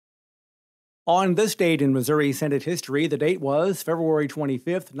On this date in Missouri Senate history, the date was February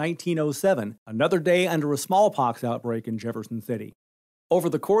 25th, 1907, another day under a smallpox outbreak in Jefferson City. Over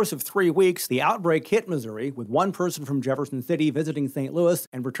the course of 3 weeks, the outbreak hit Missouri, with one person from Jefferson City visiting St. Louis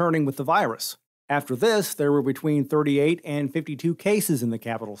and returning with the virus. After this, there were between 38 and 52 cases in the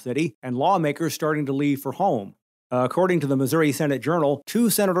capital city, and lawmakers starting to leave for home. According to the Missouri Senate Journal, 2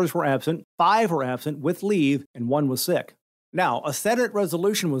 senators were absent, 5 were absent with leave, and 1 was sick. Now, a Senate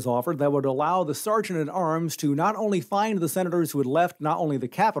resolution was offered that would allow the Sergeant-at-Arms to not only find the senators who had left not only the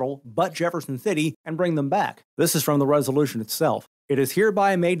capital, but Jefferson City, and bring them back. This is from the resolution itself. It is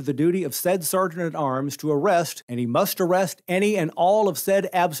hereby made the duty of said Sergeant-at-Arms to arrest, and he must arrest any and all of said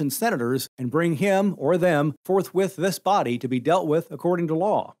absent senators, and bring him or them forthwith this body to be dealt with according to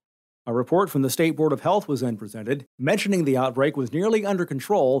law. A report from the State Board of Health was then presented, mentioning the outbreak was nearly under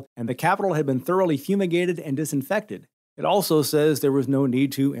control and the Capitol had been thoroughly fumigated and disinfected. It also says there was no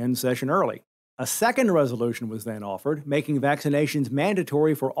need to end session early. A second resolution was then offered, making vaccinations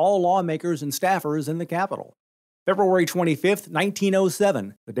mandatory for all lawmakers and staffers in the Capitol. February 25th,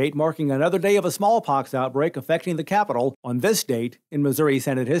 1907, the date marking another day of a smallpox outbreak affecting the Capitol on this date in Missouri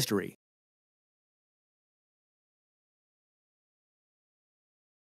Senate history.